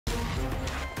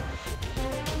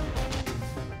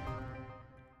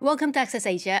Welcome to Access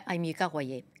Asia, I'm Yuka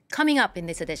Huoye. Coming up in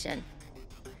this edition,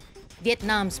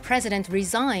 Vietnam's president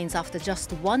resigns after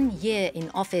just 1 year in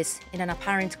office in an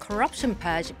apparent corruption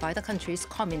purge by the country's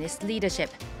communist leadership.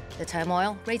 The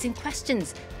turmoil raising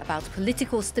questions about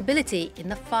political stability in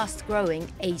the fast-growing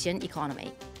Asian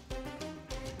economy.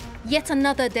 Yet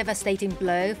another devastating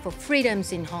blow for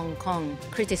freedoms in Hong Kong.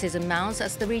 Criticism mounts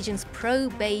as the region's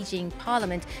pro-Beijing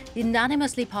parliament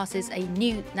unanimously passes a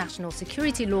new national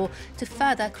security law to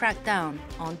further crack down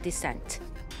on dissent.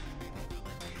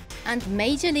 And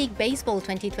Major League Baseball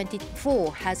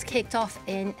 2024 has kicked off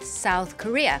in South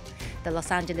Korea. The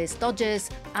Los Angeles Dodgers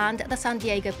and the San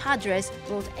Diego Padres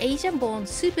brought Asian-born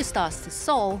superstars to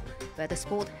Seoul, where the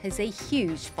sport has a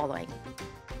huge following.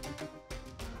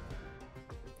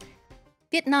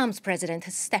 Vietnam's president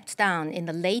has stepped down in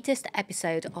the latest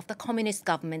episode of the communist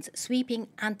government's sweeping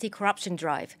anti-corruption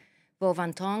drive. Vo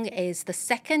Van Tong is the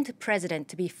second president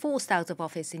to be forced out of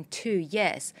office in 2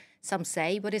 years. Some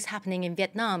say what is happening in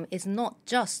Vietnam is not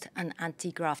just an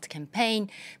anti-graft campaign,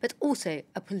 but also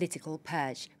a political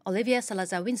purge. Olivia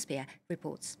Salazar-Winspear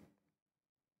reports.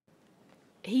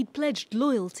 He'd pledged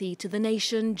loyalty to the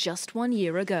nation just 1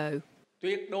 year ago.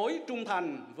 Tuyệt đối trung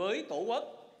thành với Tổ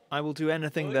quốc. I will do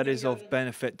anything that is of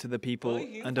benefit to the people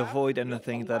and avoid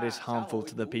anything that is harmful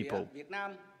to the people.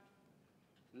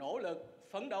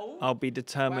 I'll be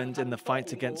determined in the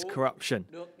fight against corruption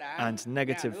and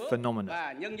negative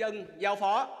phenomena.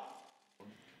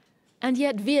 And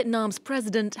yet Vietnam's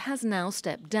president has now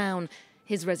stepped down.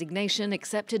 His resignation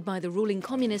accepted by the ruling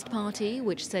Communist Party,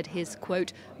 which said his,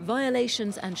 quote,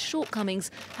 violations and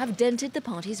shortcomings have dented the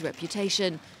party's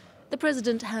reputation. The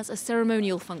president has a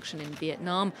ceremonial function in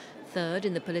Vietnam, third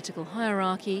in the political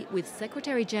hierarchy, with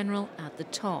Secretary-General at the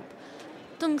top.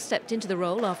 Tung stepped into the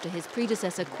role after his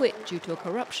predecessor quit due to a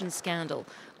corruption scandal,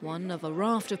 one of a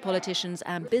raft of politicians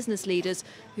and business leaders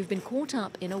who've been caught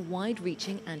up in a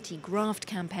wide-reaching anti-graft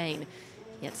campaign.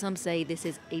 Yet some say this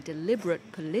is a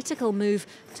deliberate political move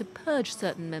to purge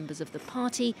certain members of the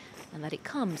party and that it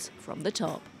comes from the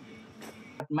top.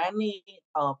 Many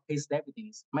of his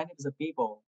deputies, many of the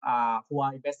people who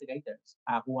are investigators,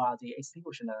 who are the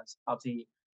executioners of the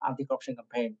anti-corruption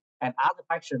campaign, and other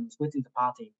factions within the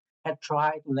party had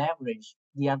tried to leverage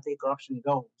the anti-corruption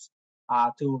goals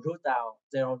to root out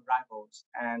their own rivals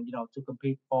and, to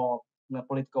compete for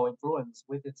political influence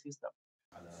with the system.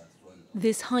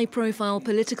 This high-profile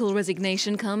political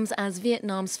resignation comes as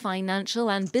Vietnam's financial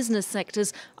and business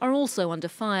sectors are also under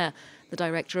fire. The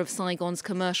director of Saigon's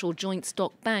commercial joint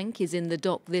stock bank is in the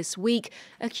dock this week,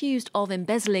 accused of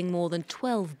embezzling more than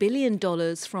 $12 billion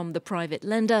from the private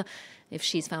lender. If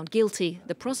she's found guilty,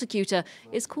 the prosecutor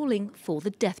is calling for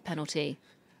the death penalty.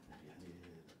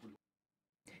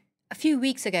 A few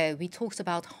weeks ago, we talked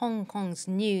about Hong Kong's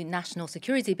new national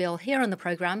security bill here on the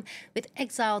programme with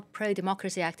exiled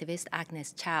pro-democracy activist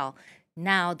Agnes Chow.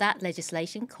 Now that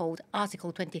legislation, called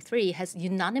Article 23, has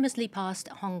unanimously passed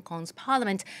Hong Kong's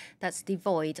parliament that's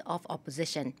devoid of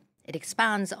opposition. It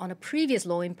expands on a previous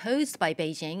law imposed by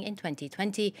Beijing in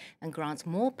 2020 and grants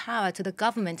more power to the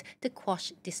government to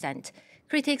quash dissent.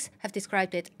 Critics have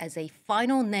described it as a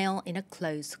final nail in a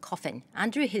closed coffin.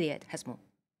 Andrew Hilliard has more.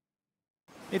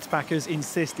 Its backers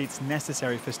insist it's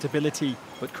necessary for stability,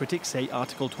 but critics say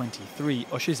Article 23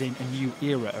 ushers in a new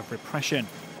era of repression.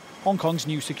 Hong Kong's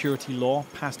new security law,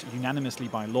 passed unanimously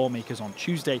by lawmakers on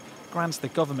Tuesday, grants the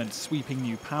government sweeping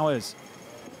new powers.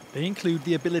 They include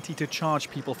the ability to charge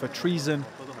people for treason,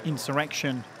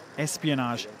 insurrection,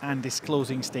 espionage and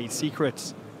disclosing state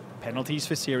secrets. Penalties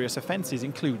for serious offences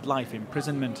include life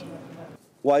imprisonment.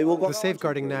 The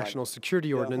Safeguarding National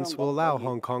Security Ordinance will allow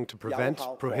Hong Kong to prevent,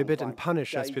 prohibit and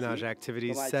punish espionage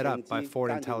activities set up by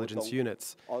foreign intelligence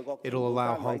units. It'll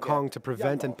allow Hong Kong to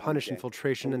prevent and punish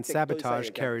infiltration and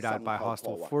sabotage carried out by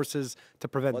hostile forces to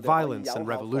prevent violence and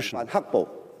revolution.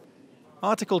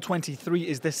 Article 23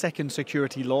 is the second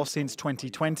security law since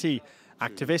 2020.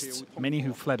 Activists, many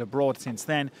who fled abroad since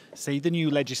then, say the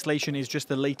new legislation is just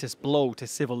the latest blow to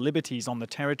civil liberties on the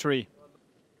territory.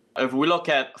 If we look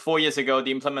at 4 years ago,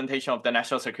 the implementation of the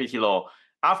national security law,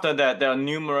 after that, there are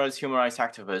numerous human rights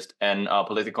activists and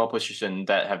political opposition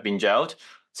that have been jailed.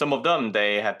 Some of them,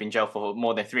 they have been jailed for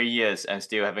more than 3 years and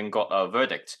still haven't got a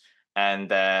verdict. And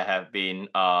there have been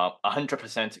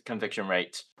 100% conviction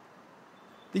rate.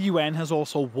 The UN has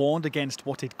also warned against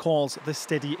what it calls the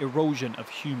steady erosion of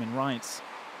human rights.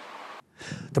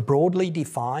 The broadly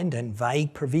defined and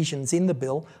vague provisions in the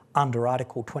bill under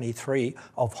Article 23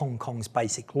 of Hong Kong's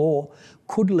Basic Law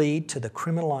could lead to the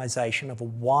criminalisation of a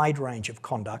wide range of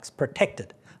conducts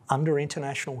protected under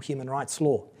international human rights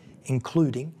law,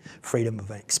 including freedom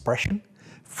of expression,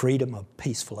 freedom of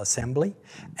peaceful assembly,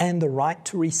 and the right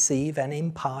to receive and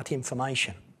impart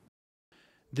information.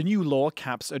 The new law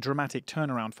caps a dramatic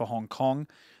turnaround for Hong Kong.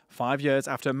 5 years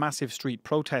after massive street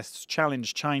protests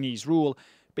challenged Chinese rule,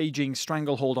 Beijing's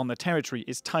stranglehold on the territory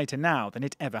is tighter now than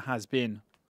it ever has been.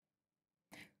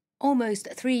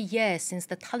 Almost 3 years since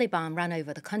the Taliban ran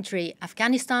over the country,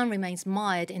 Afghanistan remains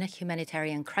mired in a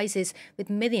humanitarian crisis, with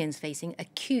millions facing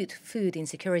acute food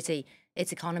insecurity.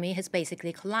 Its economy has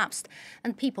basically collapsed,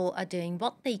 and people are doing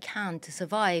what they can to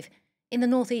survive. In the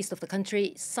northeast of the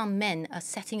country, some men are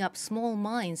setting up small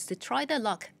mines to try their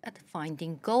luck at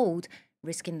finding gold,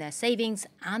 risking their savings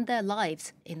and their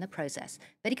lives in the process.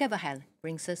 Verika Vahel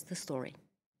brings us the story.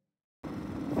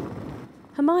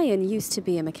 Humayun used to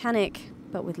be a mechanic,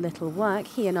 but with little work,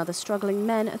 he and other struggling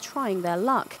men are trying their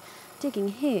luck, digging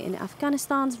here in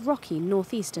Afghanistan's rocky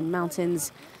northeastern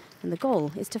mountains. And the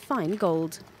goal is to find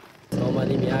gold.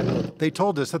 They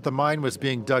told us that the mine was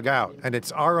being dug out, and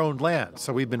it's our own land,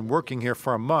 so we've been working here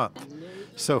for a month.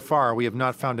 So far, we have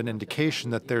not found an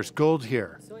indication that there's gold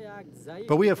here.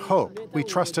 But we have hope. We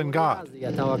trust in God.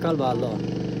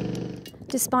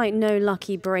 Despite no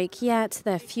lucky break yet,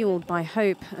 they're fueled by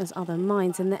hope, as other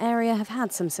mines in the area have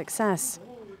had some success.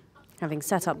 Having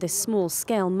set up this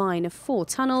small-scale mine of 4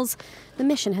 tunnels, the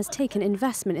mission has taken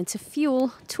investment into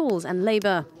fuel, tools and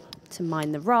labour to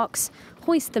mine the rocks,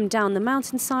 hoist them down the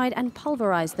mountainside and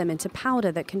pulverise them into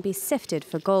powder that can be sifted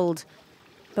for gold.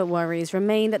 But worries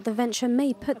remain that the venture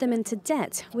may put them into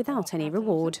debt without any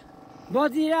reward.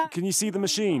 Can you see the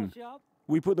machine?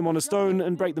 We put them on a stone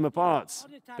and break them apart.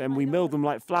 Then we mill them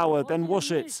like flour, then wash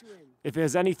it. If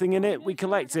there's anything in it, we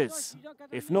collect it.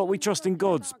 If not, we trust in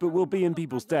God, but we'll be in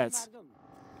people's debt.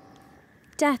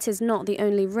 Debt is not the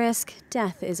only risk,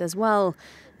 death is as well,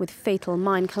 with fatal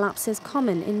mine collapses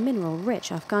common in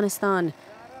mineral-rich Afghanistan.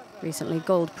 Recently,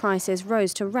 gold prices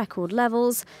rose to record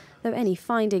levels, though any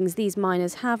findings these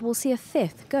miners have will see a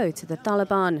fifth go to the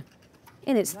Taliban.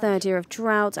 In its 3rd year of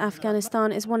drought,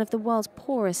 Afghanistan is one of the world's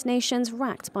poorest nations,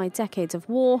 racked by decades of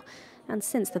war. And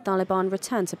since the Taliban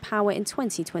returned to power in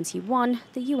 2021,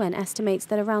 the UN estimates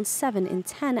that around 7 in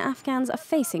 10 Afghans are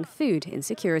facing food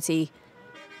insecurity.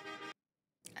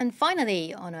 And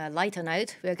finally, on a lighter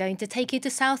note, we're going to take you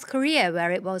to South Korea,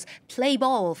 where it was play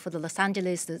ball for the Los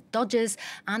Angeles Dodgers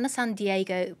and the San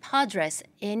Diego Padres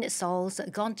in Seoul's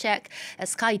Gocheok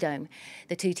Skydome.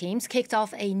 The two teams kicked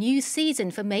off a new season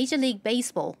for Major League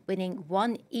Baseball, winning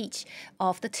 1 each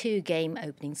of the 2-game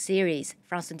opening series.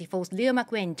 France 24's Leo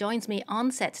McGuinn joins me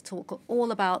on set to talk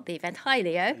all about the event. Hi,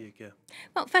 Leo. There you go.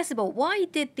 Well, first of all, why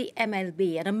did the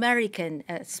MLB, an American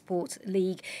sports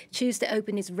league, choose to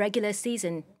open its regular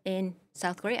season in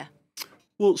South Korea?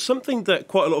 Well, something that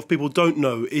quite a lot of people don't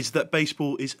know is that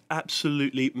baseball is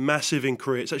absolutely massive in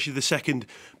Korea. It's actually the 2nd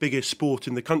biggest sport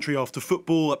in the country after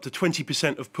football. Up to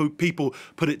 20% of people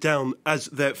put it down as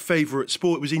their favourite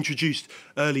sport. It was introduced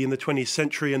early in the 20th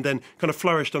century and then kind of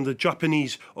flourished under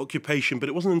Japanese occupation. But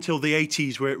it wasn't until the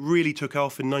 80s where it really took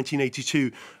off. In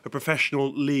 1982, a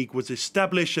professional league was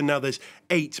established, and now there's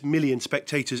 8 million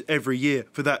spectators every year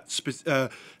for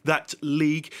that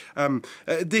league.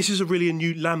 This is really a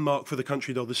new landmark for the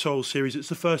country, though, the Seoul series. It's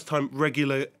the first time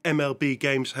regular MLB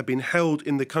games have been held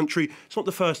in the country. It's not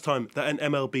the first time that an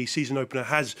MLB season opener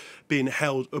has been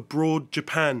held abroad.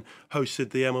 Japan hosted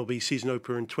the MLB season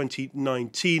opener in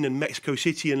 2019, and Mexico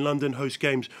City and London host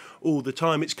games all the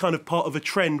time. It's kind of part of a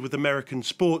trend with American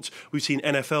sports. We've seen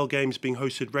NFL games being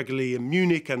hosted regularly in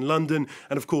Munich and London,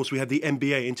 and of course we had the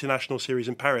NBA International Series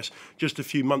in Paris just a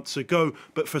few months ago.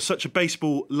 But for such a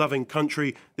baseball-loving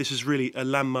country, this is really a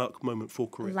landmark moment for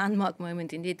Korea. Landmark moment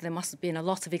indeed. There must have been a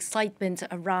lot of excitement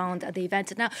around the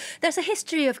event. Now, there's a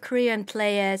history of Korean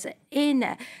players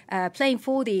in playing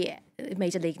for the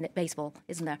Major League Baseball,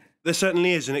 isn't there? There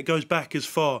certainly is, and it goes back as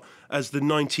far as the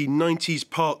 1990s.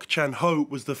 Park Chan-ho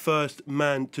was the first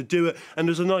man to do it, and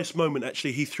there's a nice moment,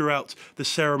 actually. He threw out the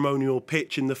ceremonial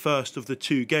pitch in the first of the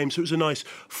 2 games, so it was a nice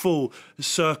full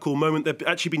circle moment. There have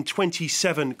actually been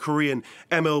 27 Korean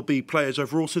MLB players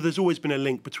overall, so there's always been a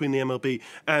link between the MLB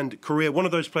and Korea. One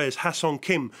of those players, Ha-Sung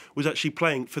Kim, was actually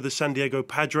playing for the San Diego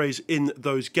Padres in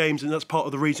those games, and that's part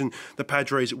of the reason the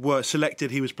Padres were selected.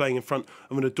 He was playing in front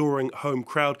of an adoring home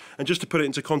crowd. And just to put it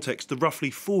into context, the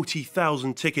roughly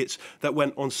 40,000 tickets that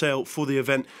went on sale for the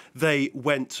event, they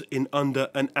went in under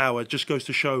an hour. Just goes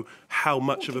to show how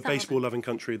much of a baseball-loving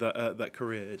country that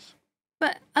Korea is.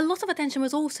 But a lot of attention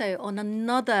was also on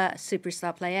another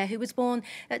superstar player who was born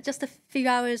at just a few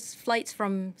hours' flights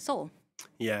from Seoul.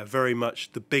 Yeah, very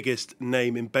much the biggest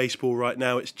name in baseball right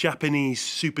now. It's Japanese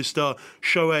superstar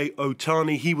Shohei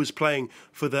Ohtani. He was playing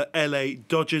for the LA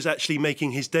Dodgers, actually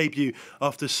making his debut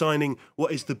after signing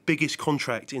what is the biggest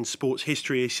contract in sports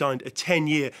history. He signed a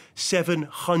 10-year,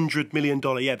 $700 million,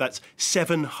 yeah, that's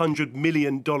 $700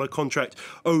 million contract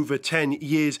over 10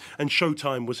 years. And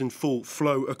Showtime was in full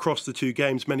flow across the two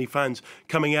games. Many fans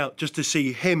coming out just to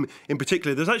see him in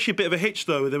particular. There's actually a bit of a hitch,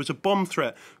 though. There was a bomb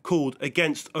threat called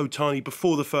against Ohtani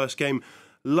before the first game.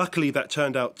 Luckily, that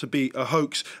turned out to be a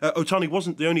hoax. Ohtani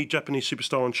wasn't the only Japanese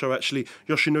superstar on show, actually.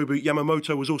 Yoshinobu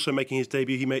Yamamoto was also making his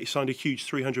debut. He signed a huge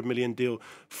 $300 million deal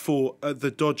for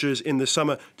the Dodgers in the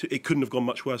summer. It couldn't have gone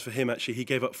much worse for him, actually. He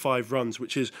gave up 5 runs,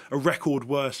 which is a record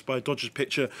worst by a Dodgers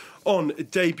pitcher on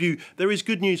debut. There is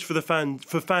good news for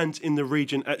fans in the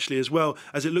region, actually, as well,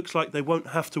 as it looks like they won't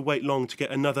have to wait long to get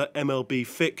another MLB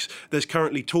fix. There's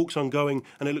currently talks ongoing,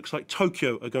 and it looks like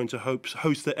Tokyo are going to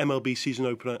host the MLB season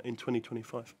opener in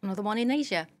 2025. Another one in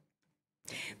Asia.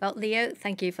 Well, Leo,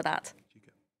 thank you for that.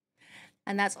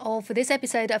 And that's all for this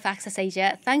episode of Access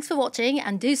Asia. Thanks for watching,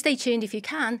 and do stay tuned if you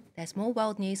can. There's more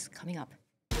world news coming up.